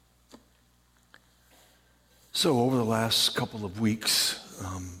So over the last couple of weeks,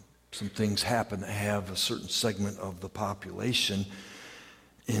 some things happened that have a certain segment of the population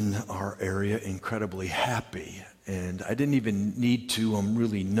in our area incredibly happy. And I didn't even need to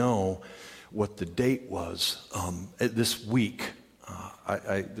really know what the date was. This week,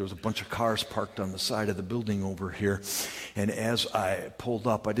 there was a bunch of cars parked on the side of the building over here. And as I pulled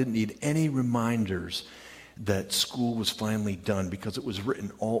up, I didn't need any reminders that school was finally done because it was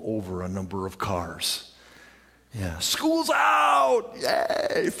written all over a number of cars. Yeah, school's out!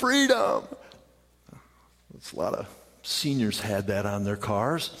 Yay, freedom! That's a lot of seniors had that on their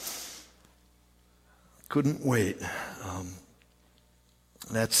cars. Couldn't wait.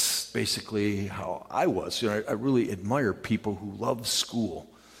 That's basically how I was. I really admire people who love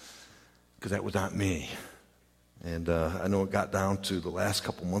school because that was not me. And I know it got down to the last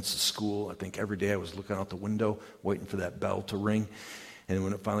couple months of school. I think every day I was looking out the window waiting for that bell to ring. And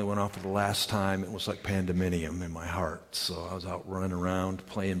when it finally went off for the last time, it was like pandemonium in my heart. So I was out running around,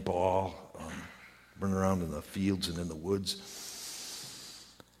 playing ball, running around in the fields and in the woods.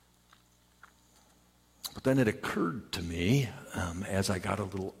 But then it occurred to me, as I got a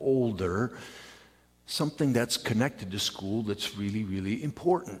little older, something that's connected to school that's really, really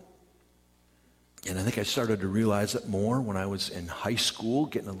important. And I think I started to realize it more when I was in high school,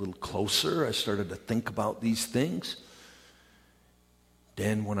 getting a little closer. I started to think about these things.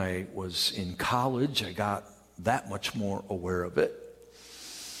 Then when I was in college, I got that much more aware of it.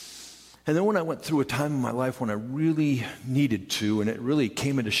 And then when I went through a time in my life when I really needed to, and it really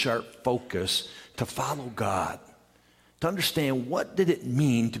came into sharp focus, to follow God, to understand what did it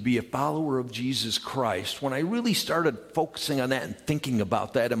mean to be a follower of Jesus Christ, when I really started focusing on that and thinking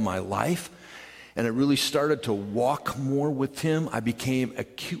about that in my life, and I really started to walk more with Him, I became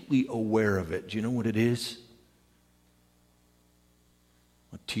acutely aware of it. Do you know what it is?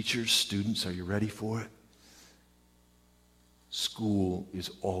 What teachers, students, are you ready for it? School is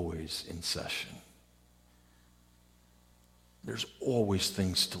always in session. There's always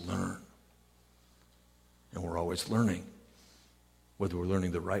things to learn. And we're always learning, whether we're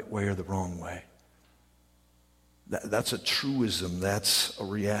learning the right way or the wrong way. That's a truism. That's a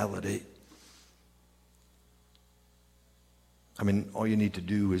reality. I mean, all you need to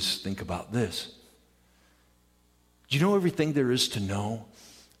do is think about this. Do you know everything there is to know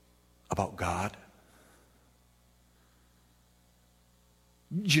about God?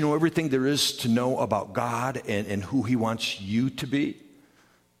 Do you know everything there is to know about God and who He wants you to be?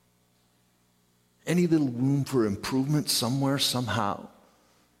 Any little room for improvement somewhere, somehow?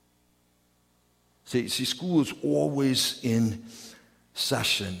 See, school is always in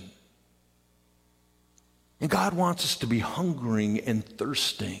session. And God wants us to be hungering and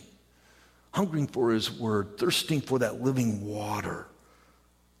thirsting. Hungering for His Word, thirsting for that living water.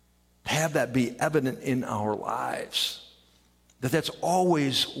 Have that be evident in our lives. That's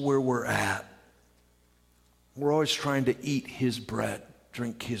always where we're at. We're always trying to eat His bread,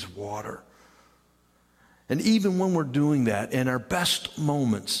 drink His water. And even when we're doing that, in our best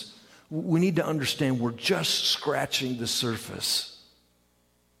moments, we need to understand we're just scratching the surface.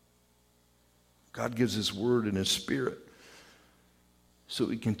 God gives His Word and His Spirit so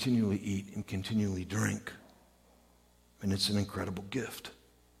we continually eat and continually drink. And it's an incredible gift.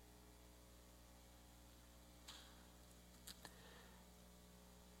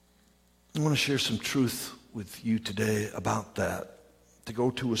 I want to share some truth with you today about that. To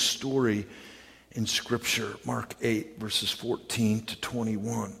go to a story in Scripture, Mark 8, verses 14 to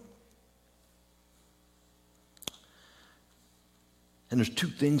 21. And there's two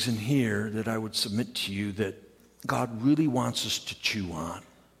things in here that I would submit to you that God really wants us to chew on.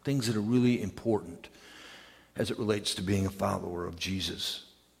 Things that are really important as it relates to being a follower of Jesus.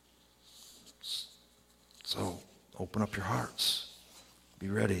 So, open up your hearts. Be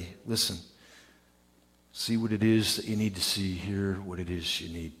ready. Listen. See what it is that you need to see. Hear what it is you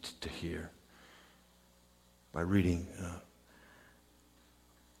need to hear. By reading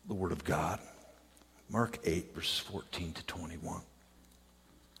the Word of God. Mark 8, verses 14 to 21.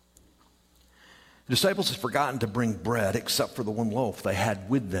 The disciples had forgotten to bring bread except for the one loaf they had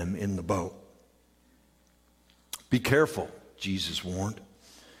with them in the boat. Be careful, Jesus warned.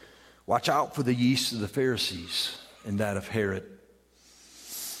 Watch out for the yeast of the Pharisees and that of Herod.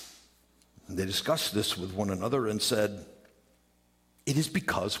 They discussed this with one another and said, "It is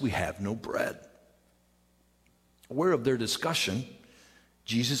because we have no bread." Aware of their discussion,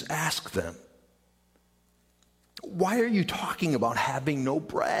 Jesus asked them, "Why are you talking about having no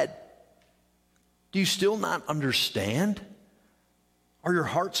bread? Do you still not understand? Are your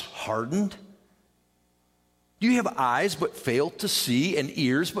hearts hardened? Do you have eyes but fail to see and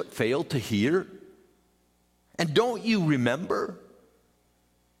ears but fail to hear? And don't you remember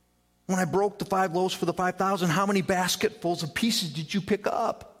when I broke the 5 loaves for the 5,000? How many basketfuls of pieces did you pick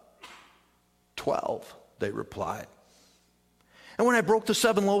up? 12, they replied. And when I broke the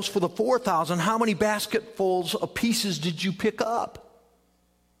 7 loaves for the 4,000, how many basketfuls of pieces did you pick up?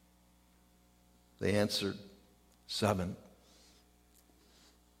 They answered, 7.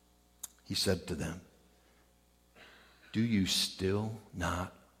 He said to them, do you still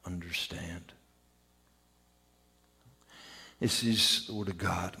not understand? This is the word of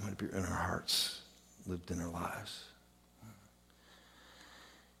God. Might be in our hearts, lived in our lives.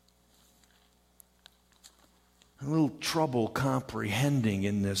 A little trouble comprehending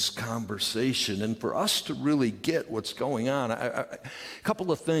in this conversation, and for us to really get what's going on, a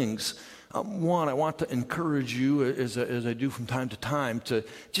couple of things. One, I want to encourage you, as I do from time to time, to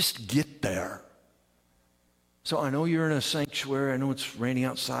just get there. So I know you're in a sanctuary, I know it's raining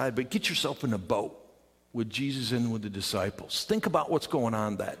outside, but get yourself in a boat with Jesus and with the disciples. Think about what's going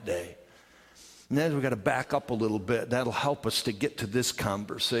on that day. And then we've got to back up a little bit. That'll help us to get to this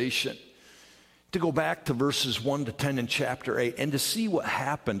conversation. To go back to verses 1 to 10 in chapter 8 and to see what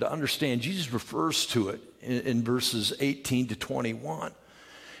happened, to understand. Jesus refers to it in verses 18 to 21.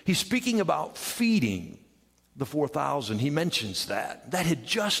 He's speaking about feeding the 4,000. He mentions that. That had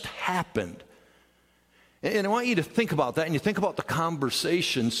just happened. And I want you to think about that, and you think about the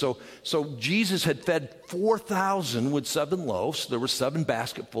conversation. So Jesus had fed 4,000 with 7 loaves. There were 7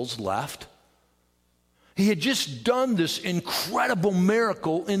 basketfuls left. He had just done this incredible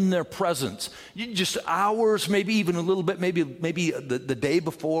miracle in their presence. Just hours, maybe even a little bit, maybe the day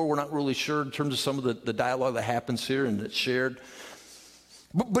before. We're not really sure in terms of some of the dialogue that happens here and that's shared.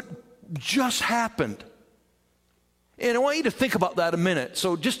 But just happened. And I want you to think about that a minute.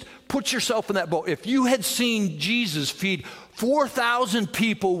 So just put yourself in that boat. If you had seen Jesus feed 4,000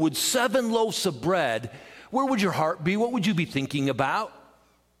 people with 7 loaves of bread, where would your heart be? What would you be thinking about?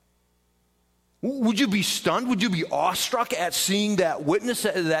 Would you be stunned? Would you be awestruck at seeing that witness,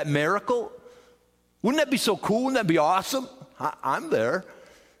 that miracle? Wouldn't that be so cool? Wouldn't that be awesome? I'm there.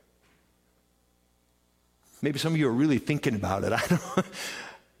 Maybe some of you are really thinking about it. I don't know.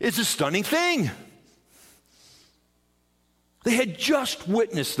 It's a stunning thing. They had just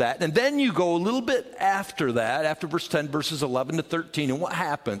witnessed that. And then you go a little bit after that, after verse 10, verses 11 to 13, and what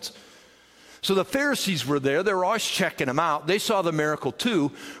happens? So the Pharisees were there. They were always checking him out. They saw the miracle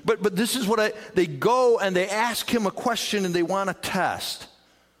too. But this is what they go and they ask him a question and they want to test.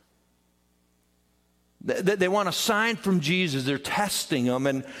 They want a sign from Jesus. They're testing him.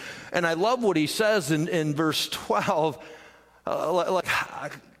 And I love what he says in verse 12.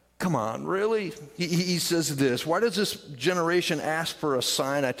 Come on, really? He says this, why does this generation ask for a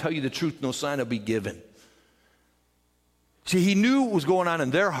sign? I tell you the truth, no sign will be given. See, he knew what was going on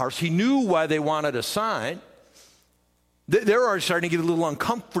in their hearts. He knew why they wanted a sign. They're already starting to get a little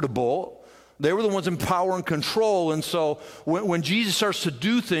uncomfortable. They were the ones in power and control. And so when Jesus starts to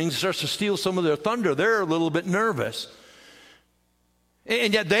do things, starts to steal some of their thunder, they're a little bit nervous.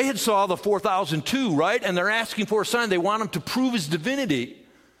 And yet they had saw the 4,000 too, right? And they're asking for a sign. They want him to prove his divinity.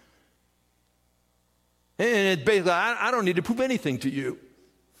 And it basically, I don't need to prove anything to you.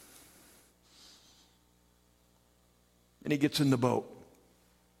 And he gets in the boat.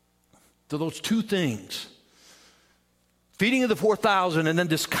 So those two things, feeding of the 4,000 and then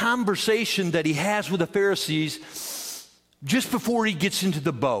this conversation that he has with the Pharisees just before he gets into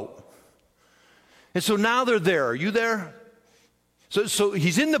the boat. And so now they're there. Are you there? So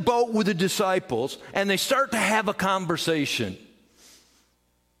he's in the boat with the disciples and they start to have a conversation.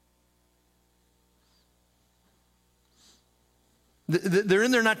 They're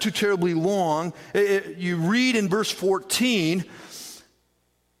in there not too terribly long. You read in verse 14,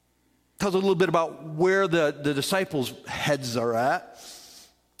 tells a little bit about where the disciples' heads are at.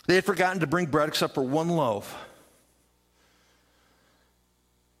 They had forgotten to bring bread except for 1 loaf.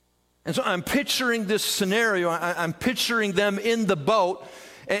 And so I'm picturing this scenario. I'm picturing them in the boat,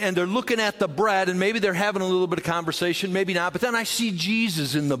 and they're looking at the bread, and maybe they're having a little bit of conversation, maybe not. But then I see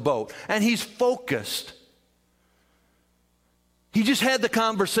Jesus in the boat, and he's focused. He just had the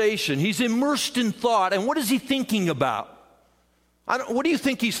conversation. He's immersed in thought. And what is he thinking about? What do you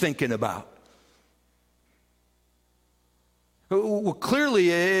think he's thinking about? Well, clearly,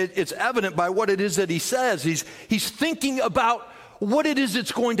 it's evident by what it is that he says. He's thinking about what it is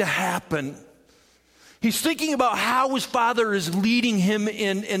that's going to happen. He's thinking about how his Father is leading him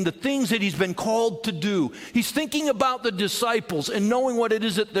in the things that he's been called to do. He's thinking about the disciples and knowing what it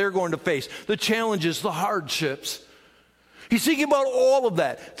is that they're going to face, the challenges, the hardships. He's thinking about all of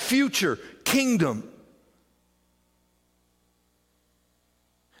that, future, kingdom.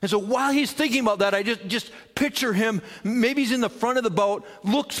 And so while he's thinking about that, I just picture him, maybe he's in the front of the boat,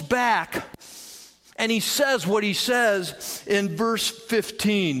 looks back, and he says what he says in verse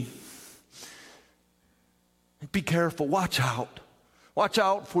 15. Be careful, watch out. Watch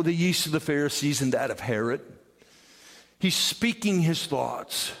out for the yeast of the Pharisees and that of Herod. He's speaking his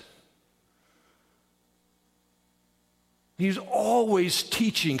thoughts. He's always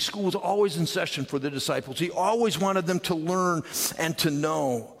teaching. School was always in session for the disciples. He always wanted them to learn and to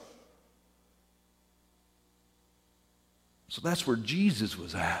know. So that's where Jesus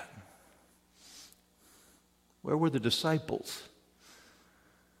was at. Where were the disciples?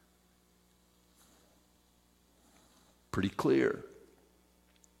 Pretty clear.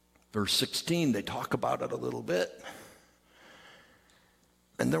 Verse 16, they talk about it a little bit.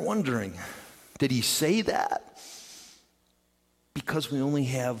 And they're wondering, did he say that because we only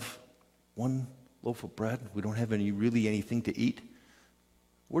have one loaf of bread? We don't have really anything to eat?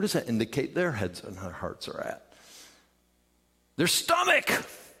 Where does that indicate their heads and their hearts are at? Their stomach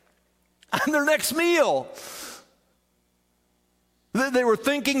on their next meal. They were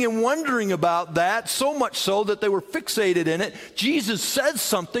thinking and wondering about that, so much so that they were fixated in it. Jesus says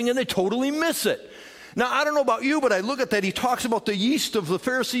something and they totally miss it. Now, I don't know about you, but I look at that. He talks about the yeast of the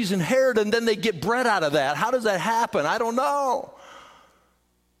Pharisees and Herod, and then they get bread out of that. How does that happen? I don't know.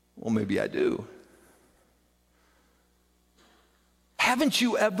 Well, maybe I do. Haven't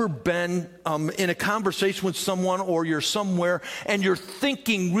you ever been in a conversation with someone, or you're somewhere and you're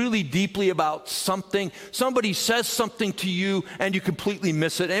thinking really deeply about something? Somebody says something to you and you completely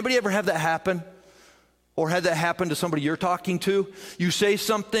miss it. Anybody ever have that happen? Or had that happen to somebody you're talking to? You say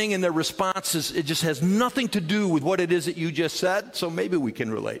something and their response is, it just has nothing to do with what it is that you just said, so maybe we can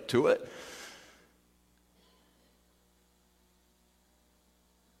relate to it.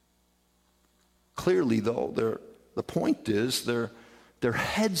 Clearly, though, the point is their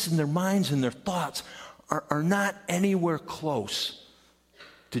heads and their minds and their thoughts are not anywhere close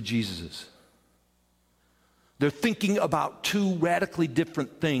to Jesus's. They're thinking about two radically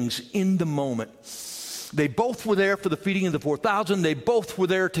different things in the moment. They both were there for the feeding of the 4,000. They both were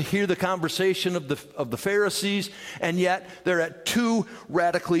there to hear the conversation of the Pharisees, and yet they're at two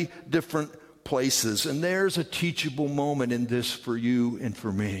radically different places. And there's a teachable moment in this for you and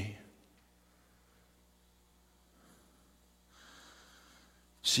for me.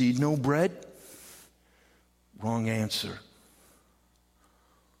 See, no bread? Wrong answer.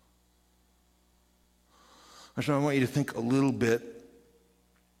 So I want you to think a little bit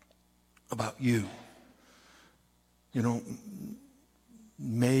about you. You know,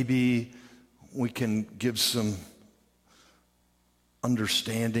 maybe we can give some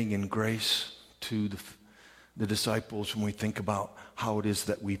understanding and grace to the disciples when we think about how it is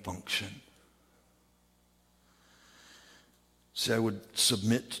that we function. See, I would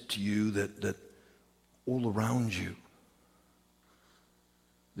submit to you that all around you,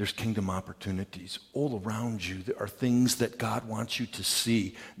 there's kingdom opportunities. All around you, there are things that God wants you to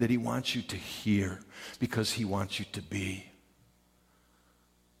see, that he wants you to hear, because he wants you to be.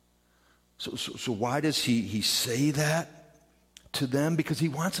 So why does he say that to them? Because he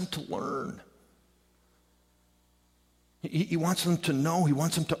wants them to learn. He wants them to know. He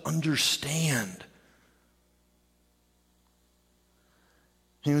wants them to understand.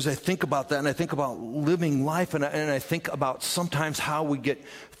 And as I think about that, and I think about living life, and I think about sometimes how we get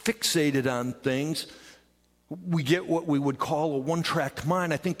fixated on things, we get what we would call a one-track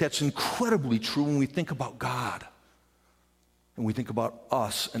mind. I think that's incredibly true when we think about God and we think about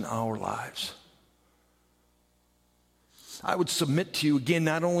us and our lives. I would submit to you, again,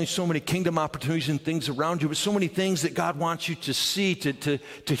 not only so many kingdom opportunities and things around you, but so many things that God wants you to see, to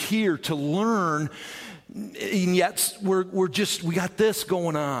hear, to learn. And yet we got this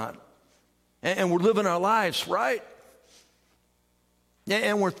going on. And we're living our lives, right?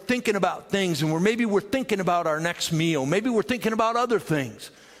 And we're thinking about things, and maybe we're thinking about our next meal. Maybe we're thinking about other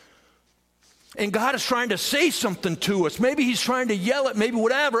things. And God is trying to say something to us. Maybe he's trying to yell at, maybe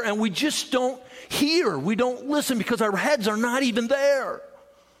whatever, and we just don't hear. We don't listen because our heads are not even there.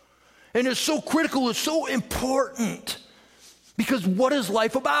 And it's so critical, it's so important. Because what is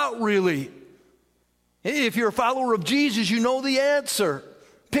life about, really? If you're a follower of Jesus, you know the answer.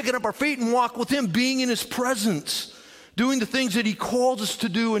 Picking up our feet and walk with him, being in his presence, doing the things that he calls us to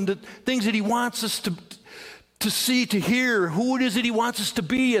do and the things that he wants us to see, to hear, who it is that he wants us to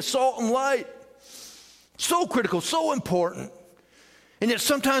be as salt and light. So critical, so important. And yet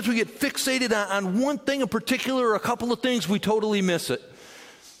sometimes we get fixated on one thing in particular, or a couple of things, we totally miss it.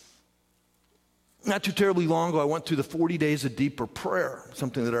 Not too terribly long ago, I went through the 40 days of deeper prayer,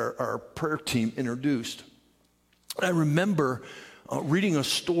 something that our prayer team introduced. And I remember reading a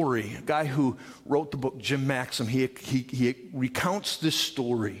story. A guy who wrote the book, Jim Maxim, he recounts this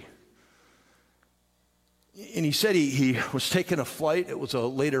story. And he said he was taking a flight. It was a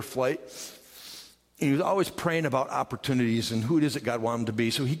later flight. And he was always praying about opportunities and who it is that God wanted him to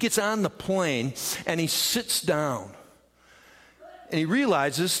be. So he gets on the plane and he sits down. And he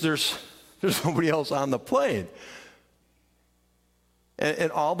realizes there's nobody else on the plane.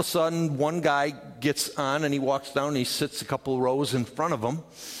 And all of a sudden, one guy gets on and he walks down and he sits a couple of rows in front of him.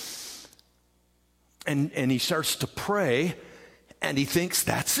 And he starts to pray and he thinks,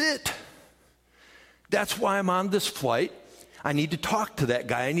 that's it. That's why I'm on this flight. I need to talk to that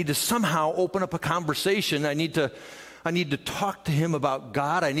guy. I need to somehow open up a conversation. I need to talk to him about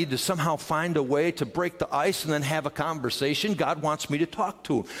God. I need to somehow find a way to break the ice and then have a conversation. God wants me to talk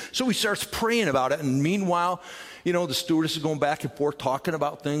to him. So he starts praying about it. And meanwhile, the stewardess is going back and forth talking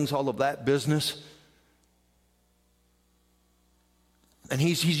about things, all of that business. And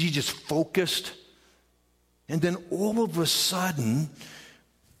he's just focused. And then all of a sudden,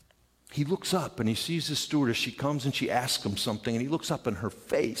 he looks up and he sees the stewardess. She comes and she asks him something, and he looks up and her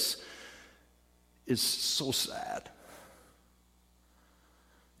face is so sad.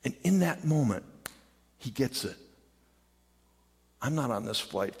 And in that moment, he gets it. I'm not on this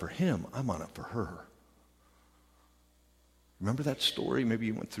flight for him. I'm on it for her. Remember that story? Maybe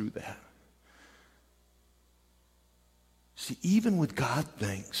you went through that. See, even with God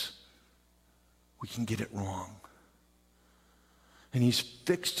things, we can get it wrong. And he's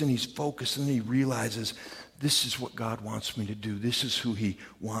fixed and he's focused, and he realizes this is what God wants me to do. This is who he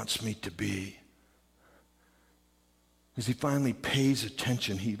wants me to be. As he finally pays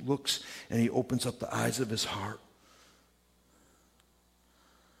attention, he looks and he opens up the eyes of his heart.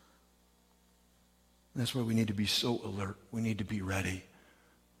 And that's why we need to be so alert. We need to be ready.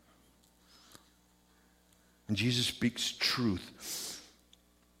 And Jesus speaks truth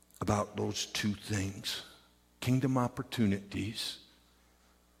about those two things: kingdom opportunities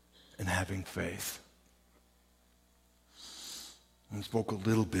and having faith. And he spoke a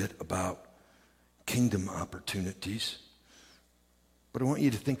little bit about kingdom opportunities. But I want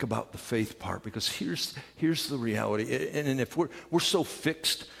you to think about the faith part, because here's the reality. And if we're so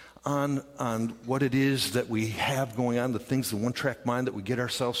fixed on what it is that we have going on, the things, the one-track mind that we get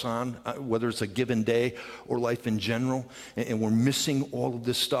ourselves on, whether it's a given day or life in general, and we're missing all of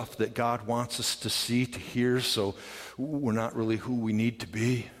this stuff that God wants us to see, to hear, so we're not really who we need to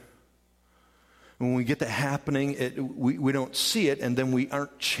be. When we get that happening, we don't see it, and then we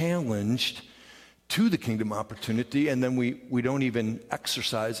aren't challenged to the kingdom opportunity, and then we don't even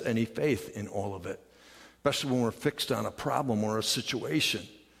exercise any faith in all of it, especially when we're fixed on a problem or a situation.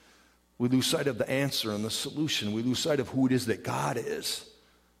 We lose sight of the answer and the solution. We lose sight of who it is that God is.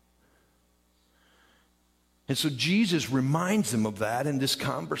 And so Jesus reminds them of that in this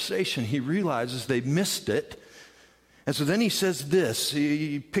conversation. He realizes they missed it. And so then he says this.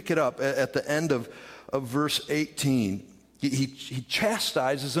 You pick it up at the end of verse 18. He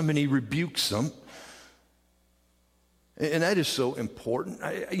chastises them and he rebukes them. And that is so important.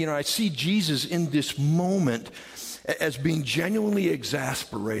 I see Jesus in this moment as being genuinely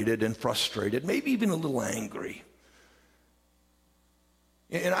exasperated and frustrated, maybe even a little angry.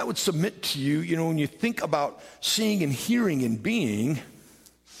 And I would submit to you, when you think about seeing and hearing and being,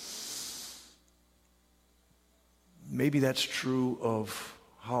 maybe that's true of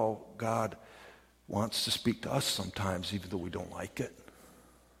how God wants to speak to us sometimes, even though we don't like it.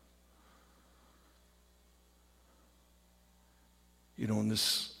 In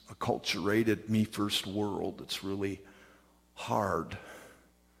this acculturated me-first world, it's really hard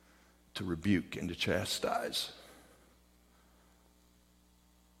to rebuke and to chastise.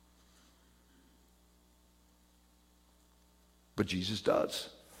 But Jesus does.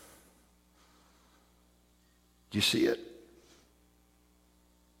 Do you see it?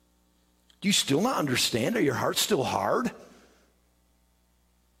 Do you still not understand? Are your hearts still hard?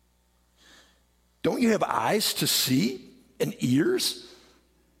 Don't you have eyes to see and ears?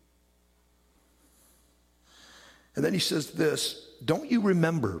 And then he says this, don't you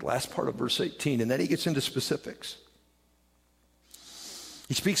remember, last part of verse 18, and then he gets into specifics.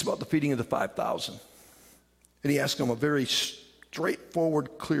 He speaks about the feeding of the 5,000. And he asks them a very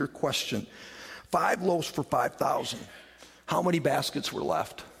straightforward, clear question. 5 loaves for 5,000. How many baskets were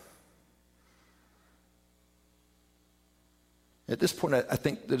left? At this point, I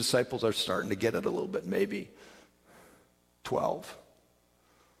think the disciples are starting to get it a little bit, maybe 12.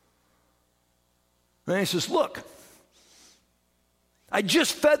 And he says, look, I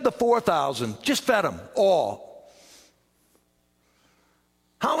just fed the 4,000, just fed them all.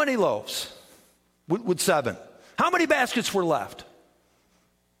 How many loaves? With 7. How many baskets were left?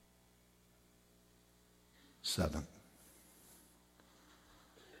 7.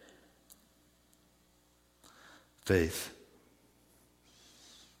 Faith.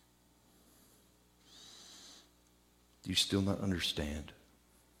 Do you still not understand?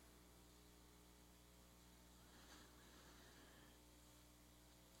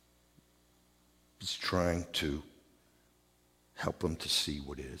 He's trying to help them to see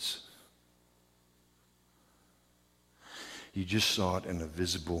what is. You just saw it in a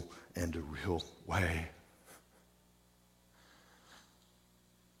visible and a real way.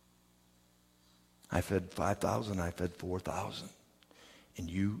 I fed 5,000, I fed 4,000. And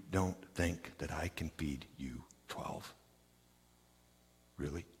you don't think that I can feed you 12?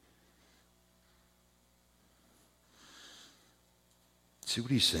 Really? See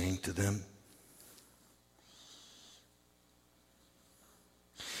what he's saying to them?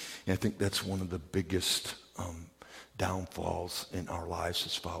 And I think that's one of the biggest downfalls in our lives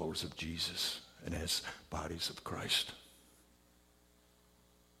as followers of Jesus and as bodies of Christ.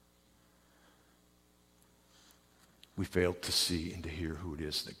 We fail to see and to hear who it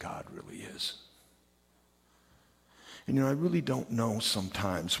is that God really is. And I really don't know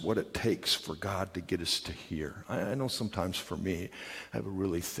sometimes what it takes for God to get us to hear. I know sometimes for me, I have a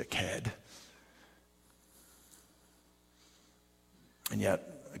really thick head. And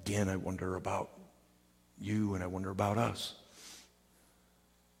yet, again, I wonder about you and I wonder about us.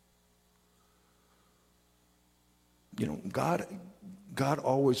 God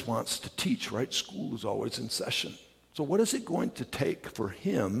always wants to teach, right? School is always in session. So what is it going to take for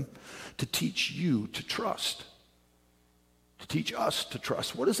him to teach you to trust? To teach us to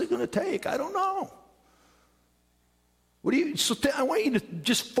trust? What is it going to take? I don't know. I want you to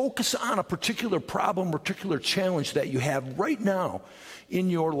just focus on a particular problem, particular challenge that you have right now in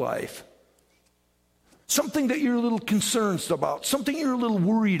your life. Something that you're a little concerned about, something you're a little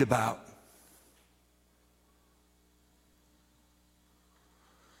worried about.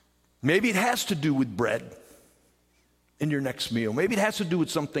 Maybe it has to do with bread in your next meal. Maybe it has to do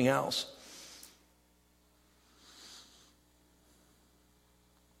with something else.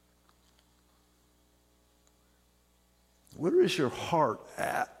 Where is your heart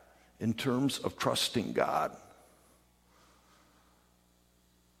at in terms of trusting God?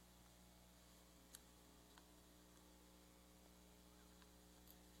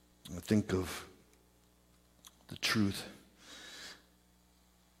 I think of the truth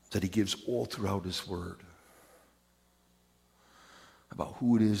that he gives all throughout his word about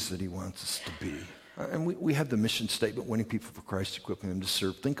who it is that he wants us to be. And we have the mission statement, winning people for Christ, equipping them to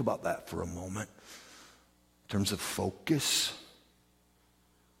serve. Think about that for a moment. In terms of focus,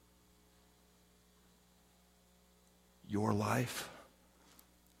 your life,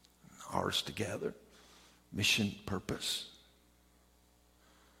 ours together, mission, purpose,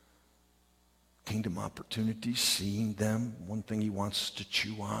 kingdom opportunities, seeing them, one thing he wants to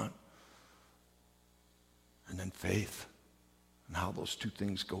chew on, and then faith, and how those two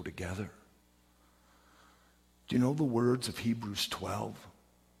things go together. Do you know the words of Hebrews 12?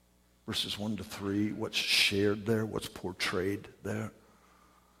 Verses 1 to 3, what's shared there, what's portrayed there.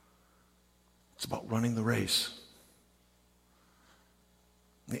 It's about running the race.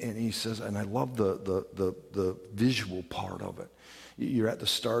 And he says, and I love the visual part of it. You're at the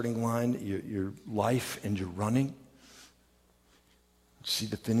starting line, your life, and you're running. See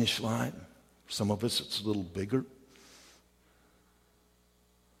the finish line? Some of us, it's a little bigger.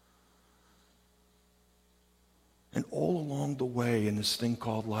 And all along the way in this thing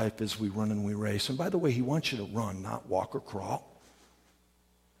called life as we run and we race. And by the way, he wants you to run, not walk or crawl.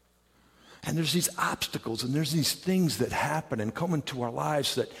 And there's these obstacles and there's these things that happen and come into our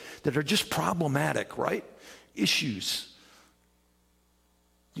lives that are just problematic, right? Issues.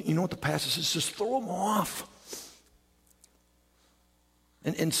 You know what the passage says? Just throw them off.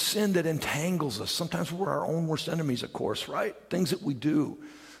 And sin that entangles us. Sometimes we're our own worst enemies, of course, right? Things that we do,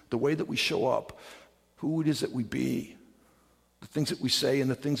 the way that we show up, who it is that we be, the things that we say and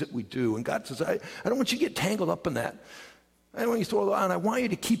the things that we do. And God says, I don't want you to get tangled up in that. I don't want you to throw it on. I want you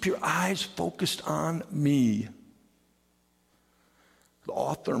to keep your eyes focused on me, the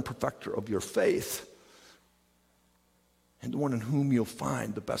author and perfecter of your faith, and the one in whom you'll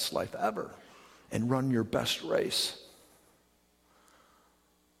find the best life ever and run your best race.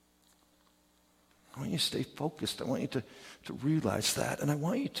 I want you to stay focused. I want you to realize that. And I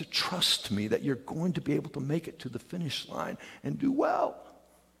want you to trust me that you're going to be able to make it to the finish line and do well.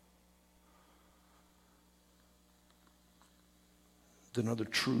 There's another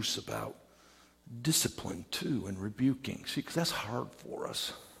truth about discipline too and rebuking. See, because that's hard for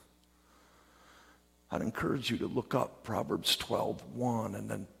us. I'd encourage you to look up Proverbs 12:1 and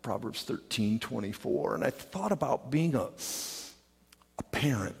then Proverbs 13:24. And I thought about being a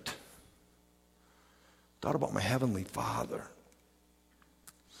parent. Thought about my Heavenly Father.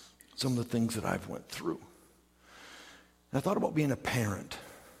 Some of the things that I've went through. And I thought about being a parent.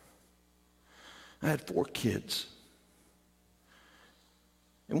 I had 4 kids.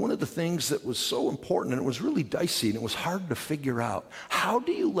 And one of the things that was so important, and it was really dicey, and it was hard to figure out, how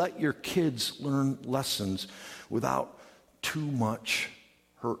do you let your kids learn lessons without too much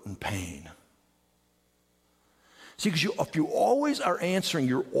hurt and pain? See, because if you always are answering,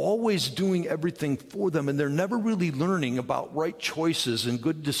 you're always doing everything for them, and they're never really learning about right choices and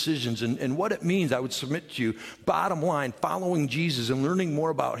good decisions and what it means, I would submit to you, bottom line, following Jesus and learning more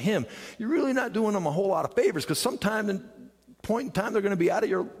about him, you're really not doing them a whole lot of favors, because point in time they're going to be out of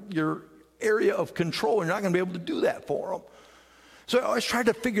your area of control, and you're not going to be able to do that for them. So I always tried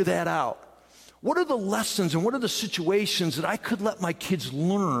to figure that out. What are the lessons and what are the situations that I could let my kids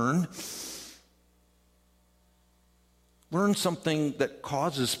learn something that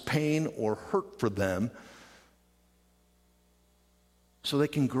causes pain or hurt for them so they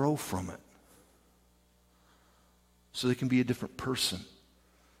can grow from it, so they can be a different person?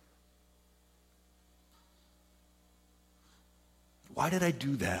 Why did I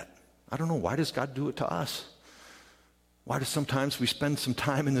do that? I don't know. Why does God do it to us? Why do sometimes we spend some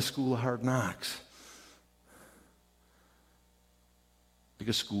time in the school of hard knocks?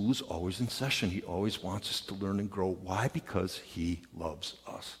 Because school is always in session. He always wants us to learn and grow. Why? Because he loves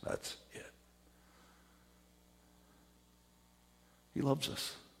us. That's it. He loves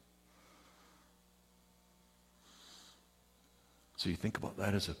us. So you think about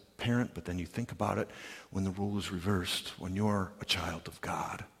that as a parent, but then you think about it when the role is reversed, when you're a child of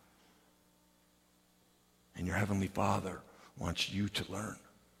God. And your Heavenly Father wants you to learn,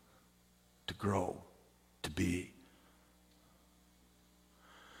 to grow, to be.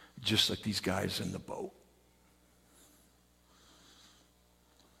 Just like these guys in the boat.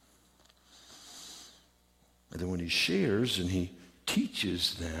 And then when he shares and he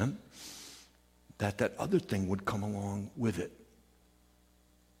teaches them, that other thing would come along with it.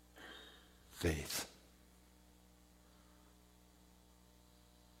 Faith.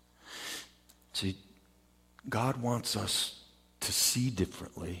 See, God wants us to see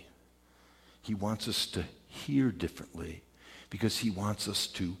differently. He wants us to hear differently because he wants us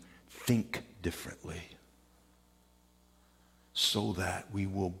to think differently so that we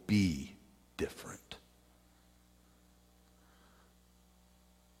will be different.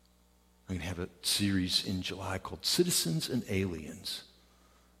 I'm going to have a series in July called Citizens and Aliens.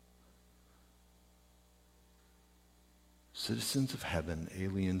 Citizens of heaven,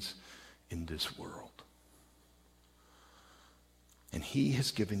 aliens in this world. And he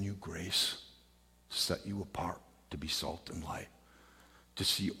has given you grace to set you apart, to be salt and light, to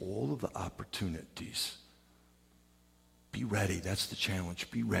see all of the opportunities. Be ready. That's the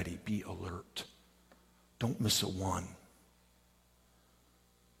challenge. Be ready. Be alert. Don't miss a one.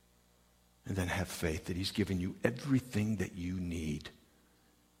 And then have faith that he's given you everything that you need.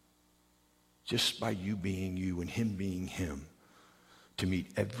 Just by you being you and him being him, to meet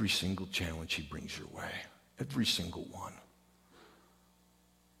every single challenge he brings your way. Every single one.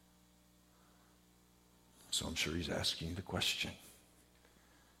 So I'm sure he's asking you the question.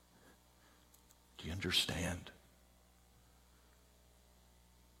 Do you understand?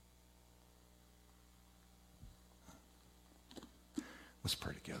 Let's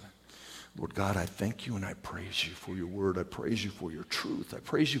pray together. Lord God, I thank you and I praise you for your word. I praise you for your truth. I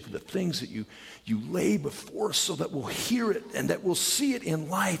praise you for the things that you lay before us so that we'll hear it and that we'll see it in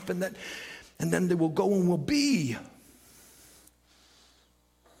life and then they will go and will be.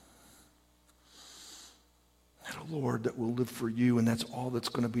 And oh Lord, that we'll live for you and that's all that's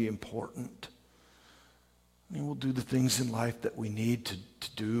going to be important. And we'll do the things in life that we need to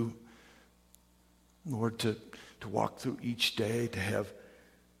do. Lord, to walk through each day, to have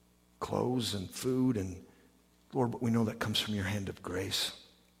clothes and food, and Lord, but we know that comes from your hand of grace.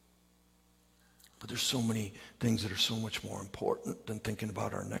 But there's so many things that are so much more important than thinking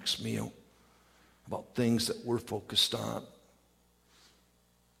about our next meal, about things that we're focused on.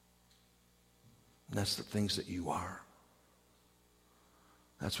 And that's the things that you are.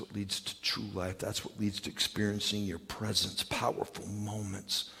 That's what leads to true life. That's what leads to experiencing your presence, powerful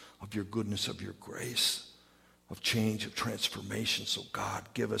moments of your goodness, of your grace, of change, of transformation. So God,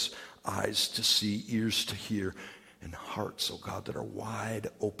 give us eyes to see, ears to hear, and hearts, oh God, that are wide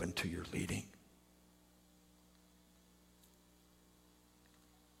open to your leading.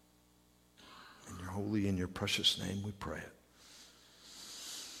 In your holy and your precious name we pray it.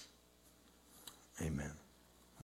 Amen.